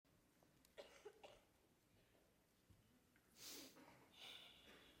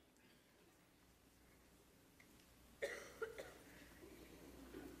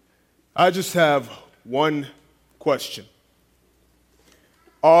I just have one question.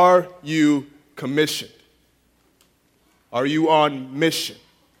 Are you commissioned? Are you on mission?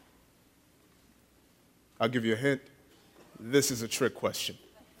 I'll give you a hint. This is a trick question.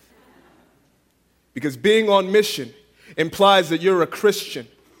 Because being on mission implies that you're a Christian,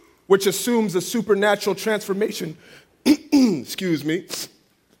 which assumes a supernatural transformation, excuse me,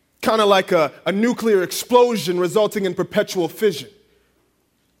 kind of like a nuclear explosion resulting in perpetual fission.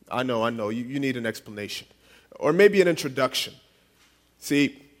 I know, you need an explanation. Or maybe an introduction.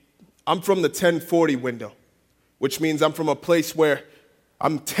 See, I'm from the 1040 window, which means I'm from a place where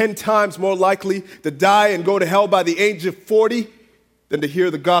I'm 10 times more likely to die and go to hell by the age of 40 than to hear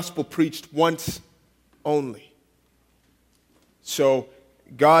the gospel preached once only. So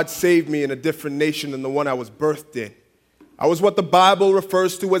God saved me in a different nation than the one I was birthed in. I was what the Bible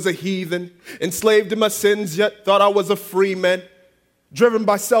refers to as a heathen, enslaved in my sins, yet thought I was a free man. Driven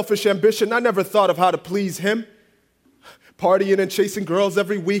by selfish ambition, I never thought of how to please him. Partying and chasing girls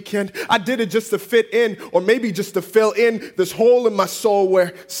every weekend. I did it just to fit in, or maybe just to fill in this hole in my soul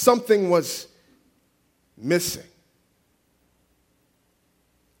where something was missing.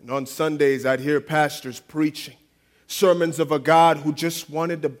 And on Sundays, I'd hear pastors preaching sermons of a God who just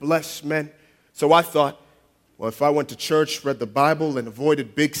wanted to bless men. So I thought, well, if I went to church, read the Bible, and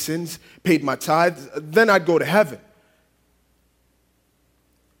avoided big sins, paid my tithes, then I'd go to heaven.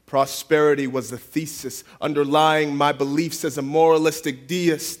 Prosperity was the thesis underlying my beliefs as a moralistic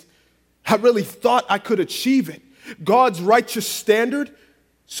deist. I really thought I could achieve it, God's righteous standard,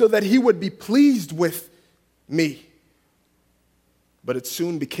 so that he would be pleased with me. But it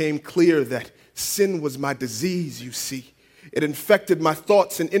soon became clear that sin was my disease, you see. It infected my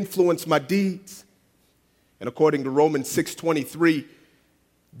thoughts and influenced my deeds. And according to Romans 6:23,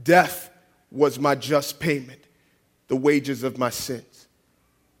 death was my just payment, the wages of my sins.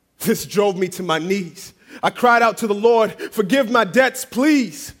 This drove me to my knees. I cried out to the Lord, forgive my debts,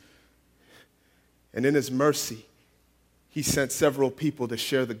 please. And in his mercy, he sent several people to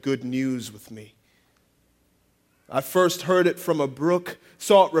share the good news with me. I first heard it from a brook,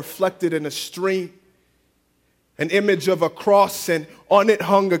 saw it reflected in a stream, an image of a cross, and on it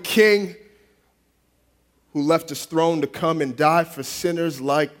hung a king who left his throne to come and die for sinners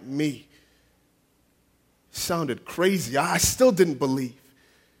like me. It sounded crazy. I still didn't believe.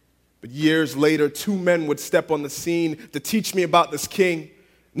 But years later, two men would step on the scene to teach me about this king,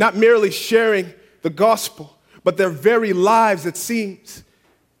 not merely sharing the gospel, but their very lives, it seems.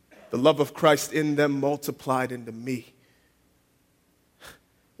 The love of Christ in them multiplied into me.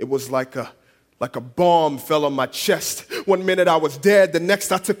 It was like a bomb fell on my chest. One minute I was dead, the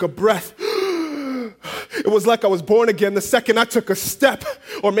next I took a breath. It was like I was born again the second I took a step,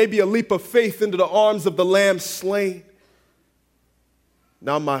 or maybe a leap of faith into the arms of the Lamb slain.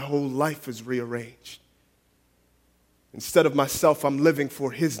 Now my whole life is rearranged. Instead of myself, I'm living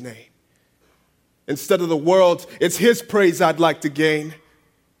for his name. Instead of the world, it's his praise I'd like to gain.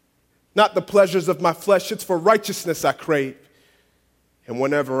 Not the pleasures of my flesh, it's for righteousness I crave. And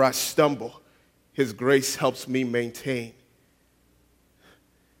whenever I stumble, his grace helps me maintain.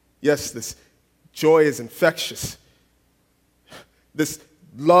 Yes, this joy is infectious. This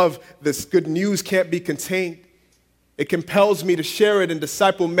love, this good news can't be contained. It compels me to share it and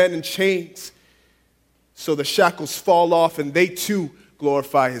disciple men in chains so the shackles fall off and they too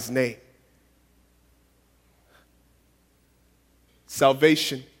glorify his name.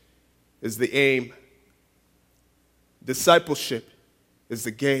 Salvation is the aim. Discipleship is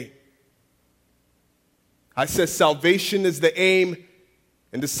the game. I said salvation is the aim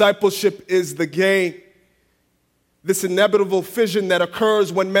and discipleship is the game. This inevitable fission that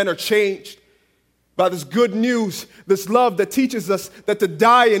occurs when men are changed by this good news, this love that teaches us that to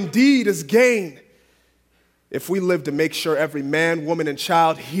die indeed is gain. If we live to make sure every man, woman, and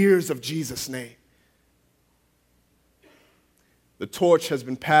child hears of Jesus' name. The torch has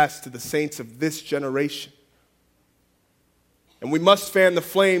been passed to the saints of this generation. And we must fan the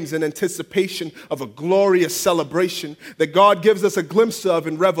flames in anticipation of a glorious celebration that God gives us a glimpse of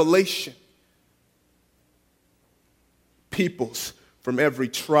in Revelation. Peoples from every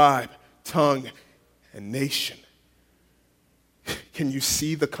tribe, tongue, and nation. Can you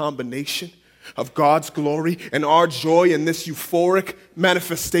see the combination of God's glory and our joy in this euphoric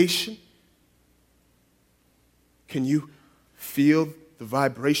manifestation? Can you feel the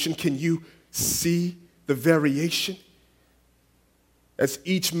vibration? Can you see the variation? As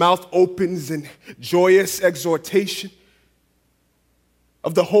each mouth opens in joyous exhortation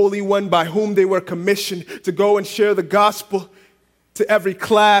of the Holy One by whom they were commissioned to go and share the gospel to every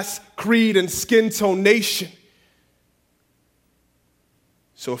class, creed, and skin tone nation.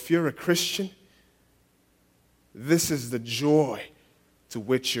 So if you're a Christian, this is the joy to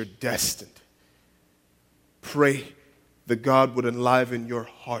which you're destined. Pray that God would enliven your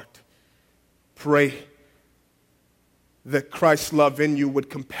heart. Pray that Christ's love in you would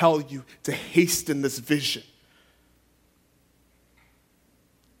compel you to hasten this vision.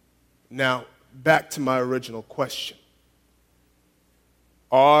 Now, back to my original question.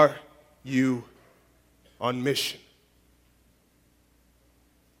 Are you on mission?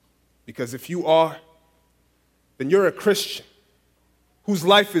 Because if you are, then you're a Christian whose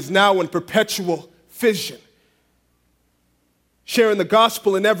life is now in perpetual fission, sharing the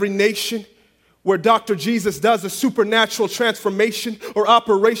gospel in every nation where Dr. Jesus does a supernatural transformation or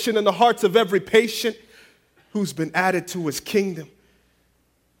operation in the hearts of every patient who's been added to his kingdom.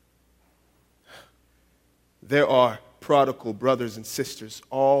 There are prodigal brothers and sisters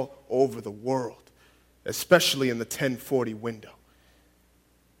all over the world, especially in the 1040 window.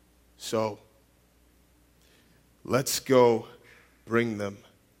 So, let's go bring them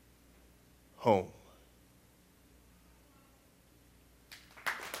home.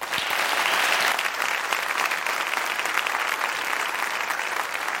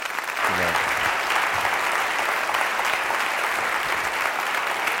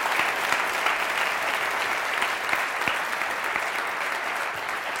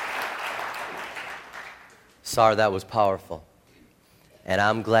 Sar, that was powerful. And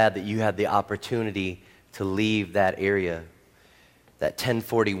I'm glad that you had the opportunity to leave that area, that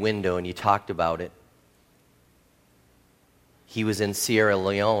 1040 window, and you talked about it. He was in Sierra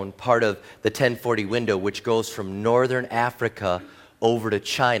Leone, part of the 1040 window, which goes from northern Africa over to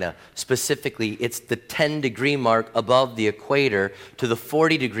China. Specifically, it's the 10-degree mark above the equator to the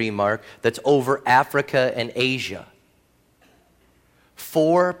 40-degree mark that's over Africa and Asia.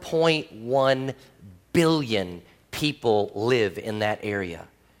 4.1 billion people live in that area.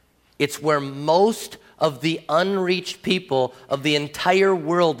 It's where most of the unreached people of the entire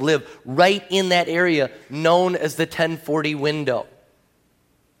world live, right in that area known as the 1040 window.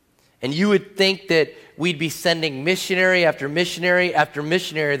 And you would think that we'd be sending missionary after missionary after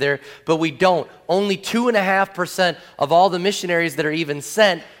missionary there, but we don't. Only 2.5% of all the missionaries that are even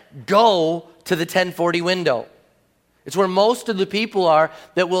sent go to the 1040 window. It's where most of the people are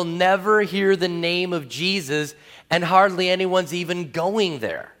that will never hear the name of Jesus, and hardly anyone's even going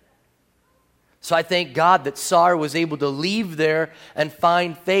there. So I thank God that Sar was able to leave there and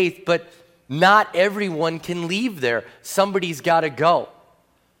find faith, but not everyone can leave there. Somebody's got to go.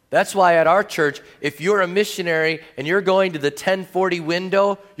 That's why at our church, if you're a missionary and you're going to the 1040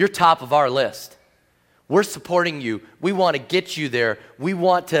 window, you're top of our list. We're supporting you. We want to get you there. We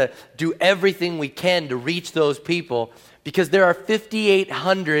want to do everything we can to reach those people, because there are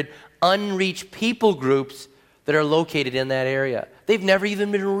 5,800 unreached people groups that are located in that area. They've never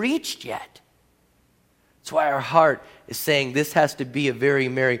even been reached yet. That's why our heart is saying this has to be a very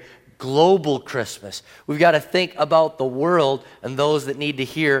merry global Christmas. We've got to think about the world and those that need to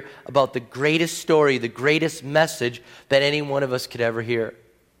hear about the greatest story, the greatest message that any one of us could ever hear.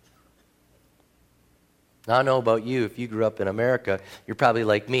 Now, I don't know about you. If you grew up in America, you're probably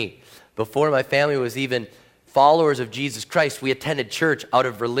like me. Before my family was even followers of Jesus Christ, we attended church out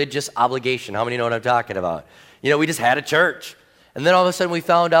of religious obligation. How many know what I'm talking about? We just had a church. And then all of a sudden we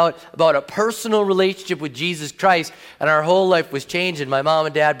found out about a personal relationship with Jesus Christ, and our whole life was changed. And my mom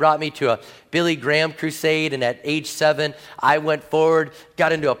and dad brought me to a Billy Graham crusade, and at age 7, I went forward,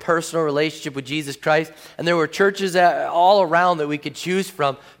 got into a personal relationship with Jesus Christ, and there were churches all around that we could choose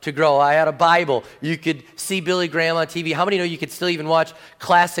from to grow. I had a Bible. You could see Billy Graham on TV. How many know you could still even watch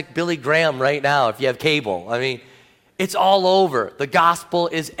classic Billy Graham right now if you have cable? I mean, it's all over. The gospel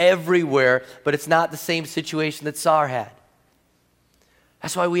is everywhere, but it's not the same situation that Sar had.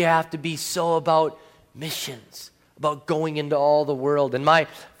 That's why we have to be so about missions, about going into all the world. And my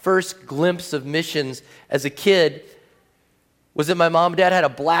first glimpse of missions as a kid was that my mom and dad had a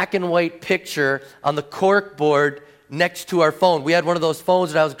black and white picture on the cork board next to our phone. We had one of those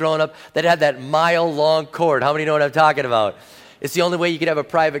phones when I was growing up that had that mile-long cord. How many know what I'm talking about? It's the only way you could have a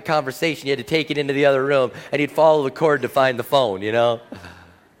private conversation. You had to take it into the other room, and you'd follow the cord to find the phone,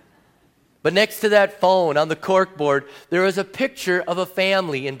 But next to that phone on the corkboard, there was a picture of a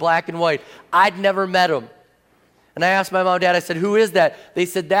family in black and white. I'd never met them. And I asked my mom and dad, I said, who is that? They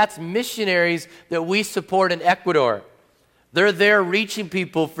said, that's missionaries that we support in Ecuador. They're there reaching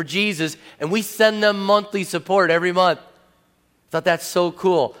people for Jesus, and we send them monthly support every month. I thought that's so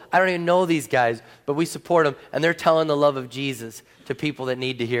cool. I don't even know these guys, but we support them, and they're telling the love of Jesus to people that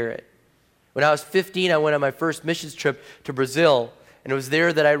need to hear it. When I was 15, I went on my first missions trip to Brazil. And it was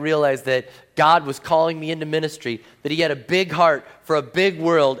there that I realized that God was calling me into ministry, that he had a big heart for a big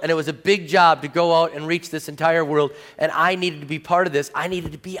world, and it was a big job to go out and reach this entire world, and I needed to be part of this. I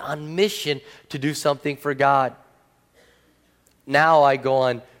needed to be on mission to do something for God. Now I go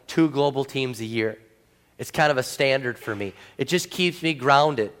on 2 global teams a year. It's kind of a standard for me. It just keeps me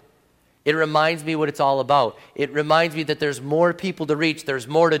grounded. It reminds me what it's all about. It reminds me that there's more people to reach. There's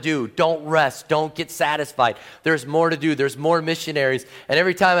more to do. Don't rest. Don't get satisfied. There's more to do. There's more missionaries. And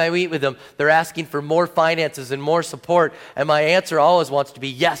every time I meet with them, they're asking for more finances and more support. And my answer always wants to be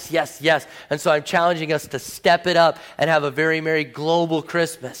yes, yes, yes. And so I'm challenging us to step it up and have a very merry global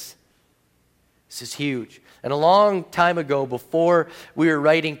Christmas. This is huge. And a long time ago, before we were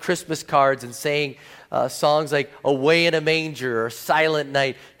writing Christmas cards and saying songs like Away in a Manger or Silent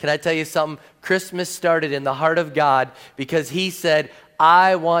Night, can I tell you something? Christmas started in the heart of God because he said,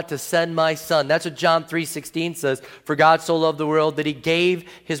 I want to send my son. That's what John 3:16 says. For God so loved the world that he gave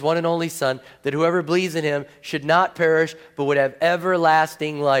his one and only son, that whoever believes in him should not perish, but would have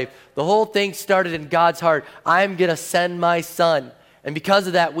everlasting life. The whole thing started in God's heart. I'm going to send my son. And because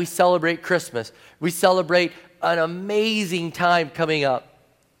of that, we celebrate Christmas. We celebrate an amazing time coming up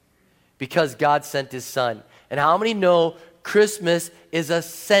because God sent his son. And how many know Christmas is a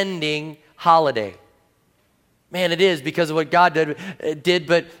sending holiday? Man, it is because of what God did,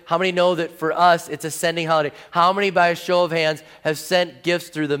 but how many know that for us, it's a sending holiday? How many, by a show of hands, have sent gifts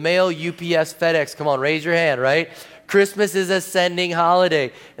through the mail, UPS, FedEx? Come on, raise your hand, right? Christmas is a sending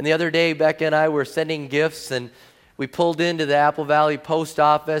holiday. And the other day, Becca and I were sending gifts, and we pulled into the Apple Valley post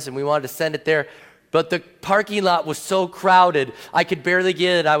office, and we wanted to send it there. But the parking lot was so crowded, I could barely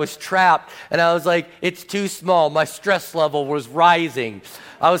get it. I was trapped, and I was like, it's too small. My stress level was rising.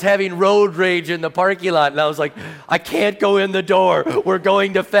 I was having road rage in the parking lot, and I was like, I can't go in the door. We're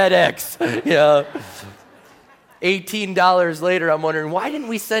going to FedEx. Yeah. $18 later, I'm wondering, why didn't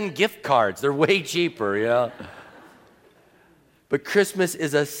we send gift cards? They're way cheaper, yeah. But Christmas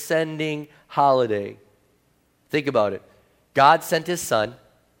is a sending holiday. Think about it. God sent his son.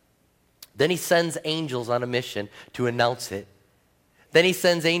 Then he sends angels on a mission to announce it. Then he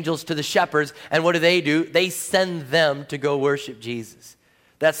sends angels to the shepherds, and what do? They send them to go worship Jesus.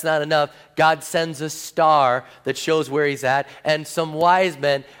 That's not enough. God sends a star that shows where he's at, and some wise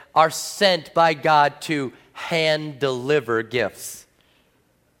men are sent by God to hand deliver gifts.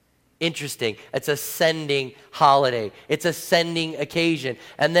 Interesting. It's a sending holiday. It's a sending occasion.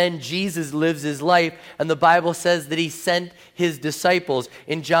 And then Jesus lives his life, and the Bible says that he sent his disciples.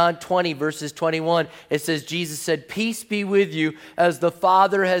 In John 20, verses 21, it says, Jesus said, peace be with you. As the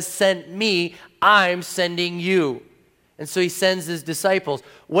Father has sent me, I'm sending you. And so he sends his disciples.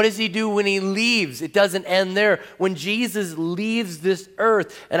 What does he do when he leaves? It doesn't end there. When Jesus leaves this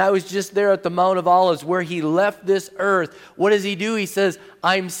earth, and I was just there at the Mount of Olives where he left this earth, what does he do? He says,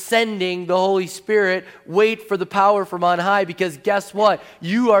 I'm sending the Holy Spirit. Wait for the power from on high, because guess what?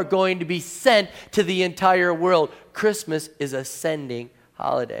 You are going to be sent to the entire world. Christmas is a sending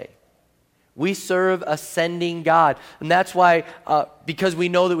holiday. We serve a sending God. And that's why, because we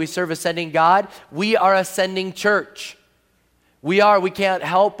know that we serve a sending God, we are a sending church. We can't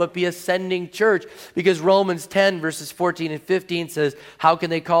help but be a sending church, because Romans 10 verses 14 and 15 says, how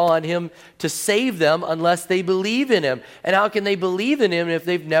can they call on him to save them unless they believe in him? And how can they believe in him if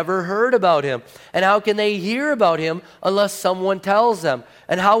they've never heard about him? And how can they hear about him unless someone tells them?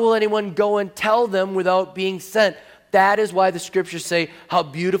 And how will anyone go and tell them without being sent? That is why the scriptures say, how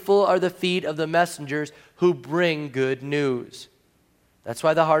beautiful are the feet of the messengers who bring good news. That's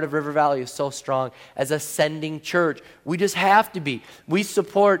why the heart of River Valley is so strong as a sending church. We just have to be. We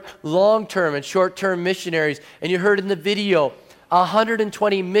support long-term and short-term missionaries. And you heard in the video,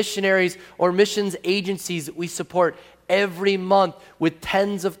 120 missionaries or missions agencies that we support every month with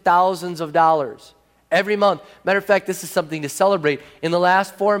tens of thousands of dollars. Every month. Matter of fact, this is something to celebrate. In the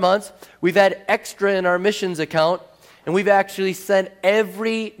last 4 months, we've had extra in our missions account, and we've actually sent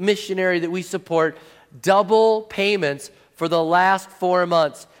every missionary that we support double payments for the last 4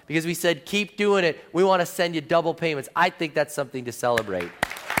 months, because we said, keep doing it. We want to send you double payments. I think that's something to celebrate.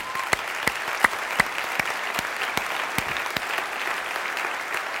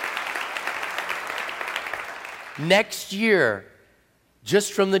 Next year,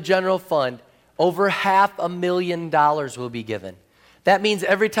 just from the general fund, over $500,000 will be given. That means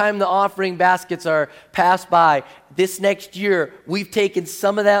every time the offering baskets are passed by, this next year, we've taken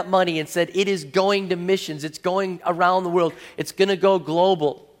some of that money and said it is going to missions. It's going around the world. It's going to go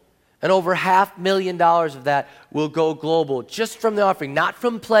global. And over $500,000 of that will go global, just from the offering, not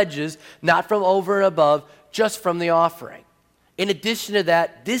from pledges, not from over and above, just from the offering. In addition to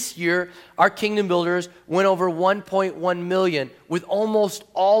that, this year, our Kingdom Builders went over 1.1 million, with almost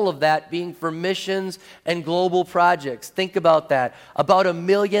all of that being for missions and global projects. Think about that. About $1.5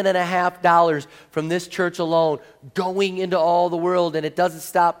 million from this church alone going into all the world, and it doesn't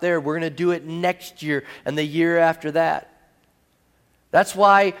stop there. We're going to do it next year and the year after that. That's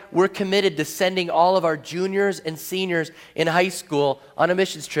why we're committed to sending all of our juniors and seniors in high school on a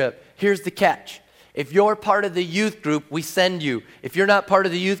missions trip. Here's the catch. If you're part of the youth group, we send you. If you're not part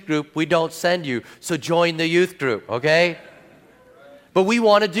of the youth group, we don't send you. So join the youth group, okay? But we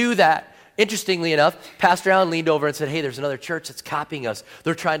want to do that. Interestingly enough, Pastor Allen leaned over and said, hey, there's another church that's copying us.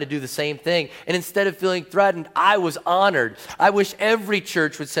 They're trying to do the same thing. And instead of feeling threatened, I was honored. I wish every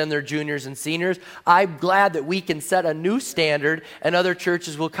church would send their juniors and seniors. I'm glad that we can set a new standard and other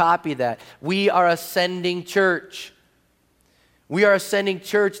churches will copy that. We are a sending church. We are a sending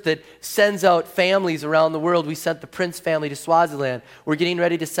church that sends out families around the world. We sent the Prince family to Swaziland. We're getting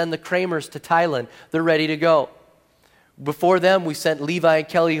ready to send the Kramers to Thailand. They're ready to go. Before them, we sent Levi and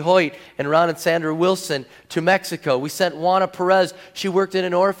Kelly Hoyt and Ron and Sandra Wilson to Mexico. We sent Juana Perez. She worked in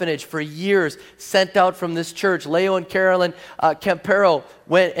an orphanage for years, sent out from this church. Leo and Carolyn Campero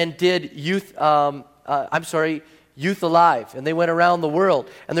went and did Youth Alive, and they went around the world,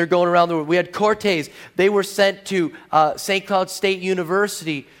 and they're going around the world. We had Cortez. They were sent to St. Cloud State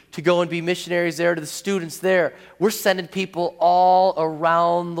University to go and be missionaries there to the students there. We're sending people all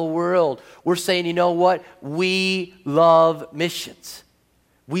around the world. We're saying, you know what? We love missions.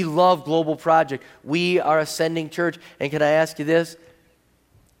 We love global project. We are a sending church. And can I ask you this?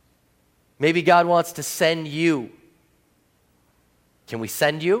 Maybe God wants to send you. Can we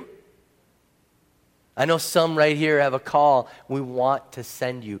send you? I know some right here have a call. We want to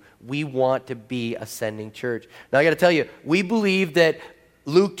send you. We want to be a sending church. Now I got to tell you, we believe that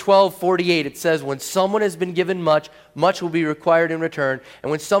Luke 12:48, it says, when someone has been given much, much will be required in return.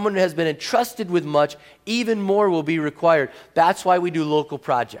 And when someone has been entrusted with much, even more will be required. That's why we do local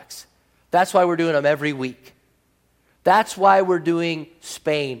projects. That's why we're doing them every week. That's why we're doing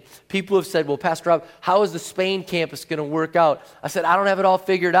Spain. People have said, well, Pastor Rob, how is the Spain campus going to work out? I said, I don't have it all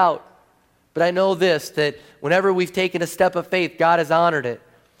figured out. But I know this, that whenever we've taken a step of faith, God has honored it.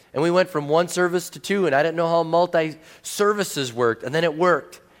 And we went from one service to two, and I didn't know how multi-services worked, and then it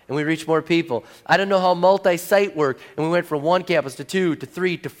worked, and we reached more people. I didn't know how multi-site worked, and we went from one campus to 2 to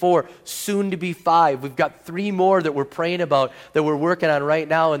 3 to 4, soon to be 5. We've got 3 more that we're praying about, that we're working on right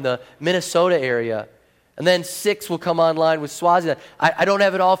now in the Minnesota area. And then 6 will come online with Swaziland. I don't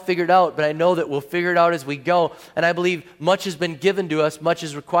have it all figured out, but I know that we'll figure it out as we go, and I believe much has been given to us, much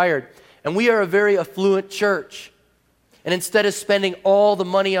is required. And we are a very affluent church. And instead of spending all the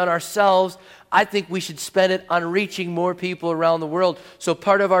money on ourselves, I think we should spend it on reaching more people around the world. So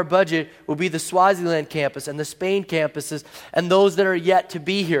part of our budget will be the Swaziland campus and the Spain campuses and those that are yet to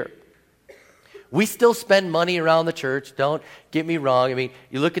be here. We still spend money around the church, don't get me wrong. I mean,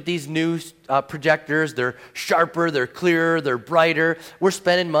 you look at these new projectors, they're sharper, they're clearer, they're brighter. We're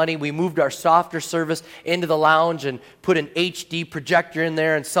spending money. We moved our softer service into the lounge and put an HD projector in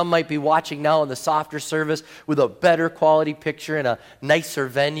there, and some might be watching now in the softer service with a better quality picture and a nicer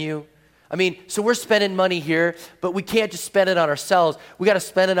venue. I mean, so we're spending money here, but we can't just spend it on ourselves. We got to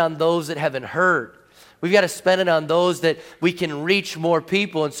spend it on those that haven't heard. We've got to spend it on those that we can reach more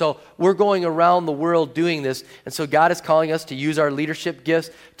people. And so we're going around the world doing this. And so God is calling us to use our leadership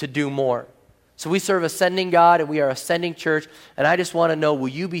gifts to do more. So we serve a sending God, and we are a sending church. And I just want to know, will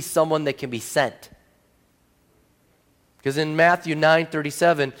you be someone that can be sent? Because in Matthew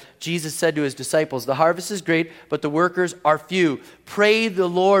 9:37, Jesus said to his disciples, the harvest is great, but the workers are few. Pray the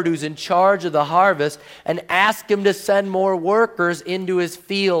Lord who's in charge of the harvest and ask him to send more workers into his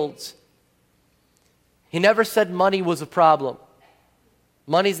fields. He never said money was a problem.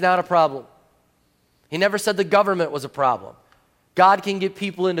 Money's not a problem. He never said the government was a problem. God can get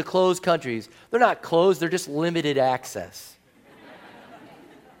people into closed countries. They're not closed, they're just limited access.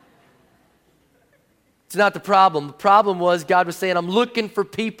 It's not the problem. The problem was God was saying, I'm looking for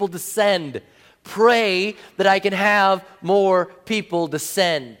people to send. Pray that I can have more people to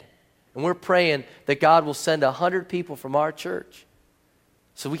send. And we're praying that God will send 100 people from our church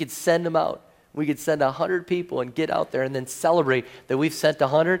so we could send them out. We could send 100 people and get out there and then celebrate that we've sent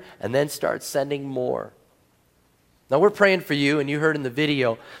 100 and then start sending more. Now we're praying for you, and you heard in the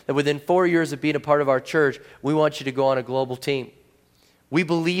video that within 4 years of being a part of our church, we want you to go on a global team. We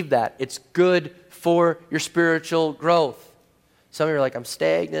believe that. It's good for your spiritual growth. Some of you are like, I'm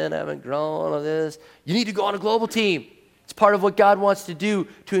stagnant, I haven't grown on this. You need to go on a global team. It's part of what God wants to do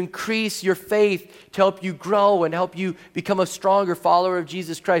to increase your faith, to help you grow and help you become a stronger follower of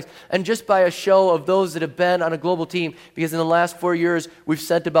Jesus Christ. And just by a show of those that have been on a global team, because in the last 4 years, we've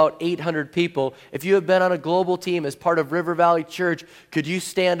sent about 800 people. If you have been on a global team as part of River Valley Church, could you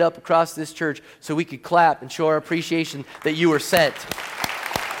stand up across this church so we could clap and show our appreciation that you were sent?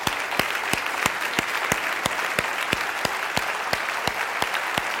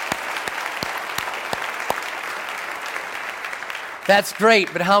 That's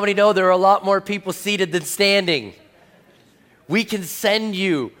great, but how many know there are a lot more people seated than standing? We can send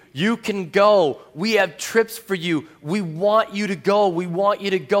you. You can go. We have trips for you. We want you to go. We want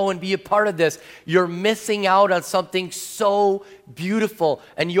you to go and be a part of this. You're missing out on something so beautiful.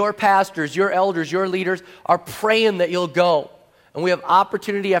 And your pastors, your elders, your leaders are praying that you'll go. And we have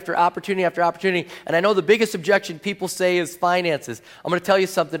opportunity after opportunity after opportunity. And I know the biggest objection people say is finances. I'm going to tell you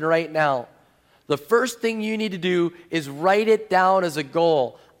something right now. The first thing you need to do is write it down as a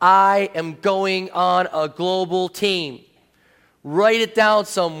goal. I am going on a global team. Write it down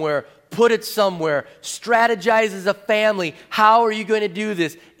somewhere. Put it somewhere. Strategize as a family. How are you going to do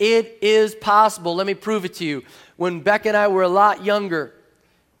this? It is possible. Let me prove it to you. When Becca and I were a lot younger,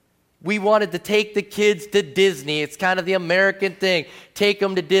 we wanted to take the kids to Disney. It's kind of the American thing. Take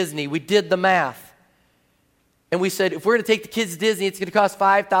them to Disney. We did the math. And we said, if we're going to take the kids to Disney, it's going to cost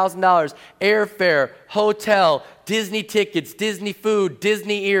 $5,000. Airfare, hotel, Disney tickets, Disney food,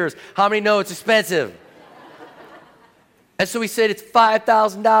 Disney ears. How many know it's expensive? And so we said, it's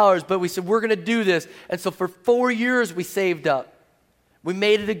 $5,000. But we said, we're going to do this. And so for 4 years, we saved up. We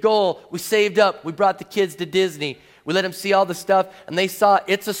made it a goal. We saved up. We brought the kids to Disney. We let them see all the stuff. And they saw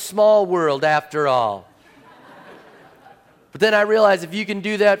it's a small world after all. But then I realized if you can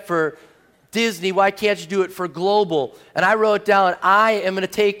do that for Disney, why can't you do it for global? And I wrote down, I am going to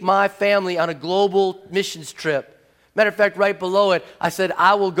take my family on a global missions trip. Matter of fact, right below it, I said,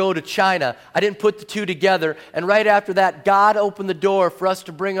 I will go to China. I didn't put the two together. And right after that, God opened the door for us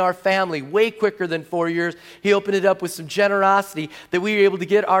to bring our family way quicker than 4 years. He opened it up with some generosity that we were able to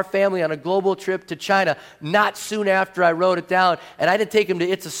get our family on a global trip to China not soon after I wrote it down. And I didn't take them to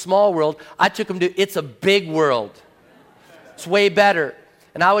It's a Small World. I took them to It's a Big World. It's way better.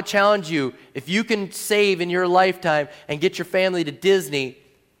 And I would challenge you, if you can save in your lifetime and get your family to Disney,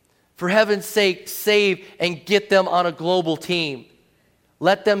 for heaven's sake, save and get them on a global team.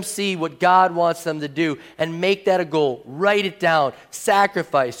 Let them see what God wants them to do and make that a goal. Write it down.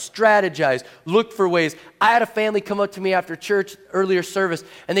 Sacrifice. Strategize. Look for ways. I had a family come up to me after church, earlier service,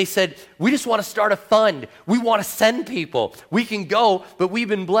 and they said, we just want to start a fund. We want to send people. We can go, but we've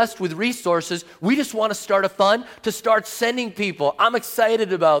been blessed with resources. We just want to start a fund to start sending people. I'm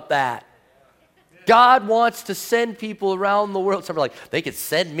excited about that. God wants to send people around the world. Some are like, they could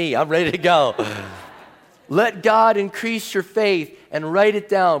send me. I'm ready to go. Let God increase your faith and write it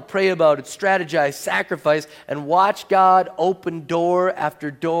down, pray about it, strategize, sacrifice, and watch God open door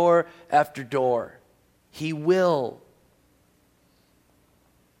after door after door. He will.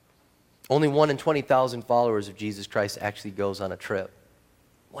 Only 1 in 20,000 followers of Jesus Christ actually goes on a trip.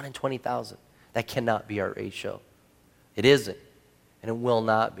 1 in 20,000. That cannot be our ratio. It isn't, and it will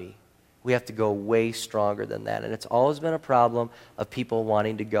not be. We have to go way stronger than that, and it's always been a problem of people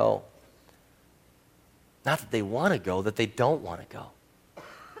wanting to go. Not that they want to go, that they don't want to go.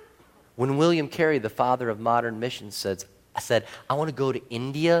 When William Carey, the father of modern missions, said, I want to go to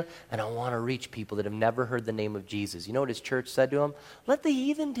India and I want to reach people that have never heard the name of Jesus. You know what his church said to him? Let the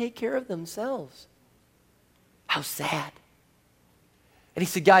heathen take care of themselves. How sad. And he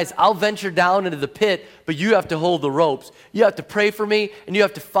said, guys, I'll venture down into the pit, but you have to hold the ropes. You have to pray for me and you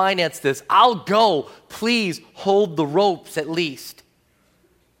have to finance this. I'll go. Please hold the ropes at least.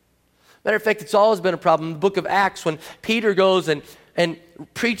 Matter of fact, it's always been a problem in the book of Acts when Peter goes and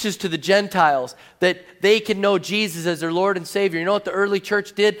preaches to the Gentiles that they can know Jesus as their Lord and Savior. You know what the early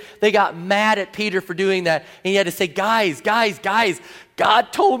church did? They got mad at Peter for doing that. And he had to say, guys,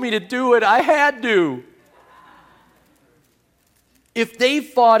 God told me to do it. I had to. If they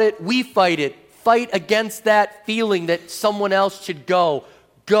fought it, we fight it. Fight against that feeling that someone else should go.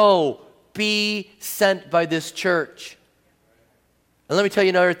 Go. Be sent by this church. And let me tell you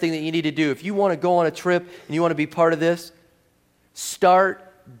another thing that you need to do. If you want to go on a trip and you want to be part of this,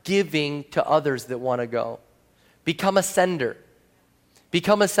 start giving to others that want to go. Become a sender.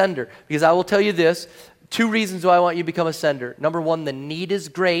 Become a sender. Because I will tell you this, 2 reasons why I want you to become a sender. Number 1, the need is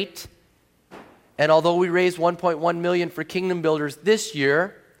great. And although we raised $1.1 million for Kingdom Builders this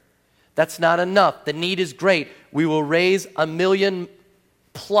year, that's not enough. The need is great. We will raise $1 million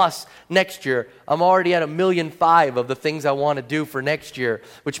plus next year. I'm already at 1.5 million of the things I want to do for next year,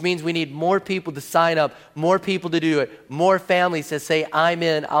 which means we need more people to sign up, more people to do it, more families to say, I'm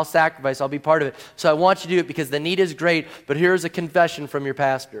in, I'll sacrifice, I'll be part of it. So I want you to do it because the need is great, but here's a confession from your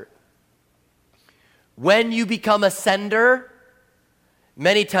pastor. When you become a sender,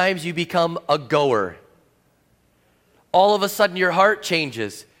 many times you become a goer. All of a sudden your heart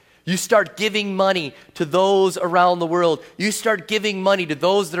changes. You start giving money to those around the world. You start giving money to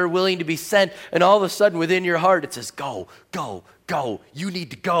those that are willing to be sent. And all of a sudden within your heart it says, go, go, go. You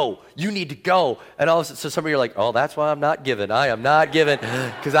need to go. You need to go. And all of a sudden, so some of you are like, oh, that's why I'm not giving. I am not giving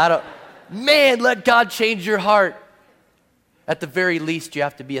because I don't. Man, let God change your heart. At the very least, you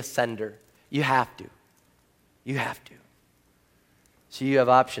have to be a sender. You have to. You have to. So you have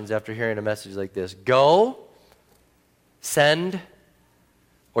options after hearing a message like this. Go, send,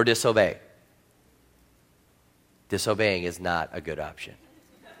 or disobey. Disobeying is not a good option.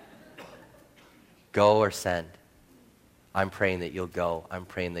 Go or send. I'm praying that you'll go. I'm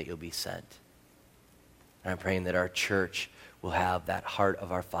praying that you'll be sent. And I'm praying that our church will have that heart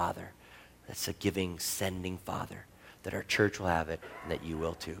of our Father. That's a giving, sending Father. That our church will have it, and that you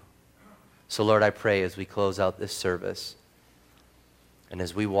will too. So Lord, I pray as we close out this service, and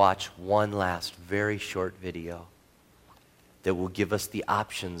as we watch one last very short video, that will give us the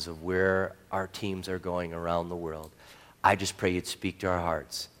options of where our teams are going around the world. I just pray you'd speak to our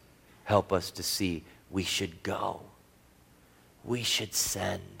hearts. Help us to see we should go. We should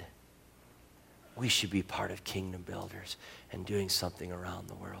send. We should be part of kingdom builders and doing something around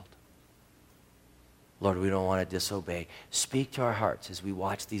the world. Lord, we don't want to disobey. Speak to our hearts as we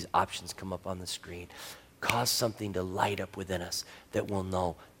watch these options come up on the screen. Cause something to light up within us that we'll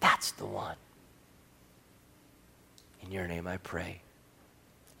know that's the one. In your name I pray.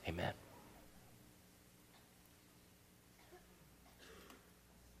 Amen.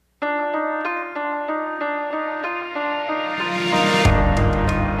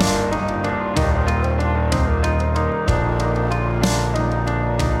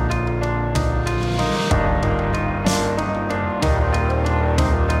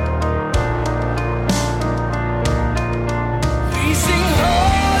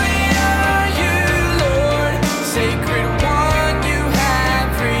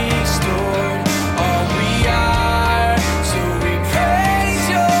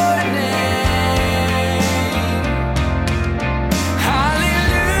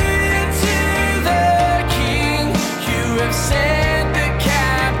 Set the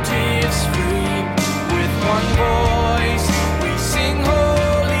captives free with one voice.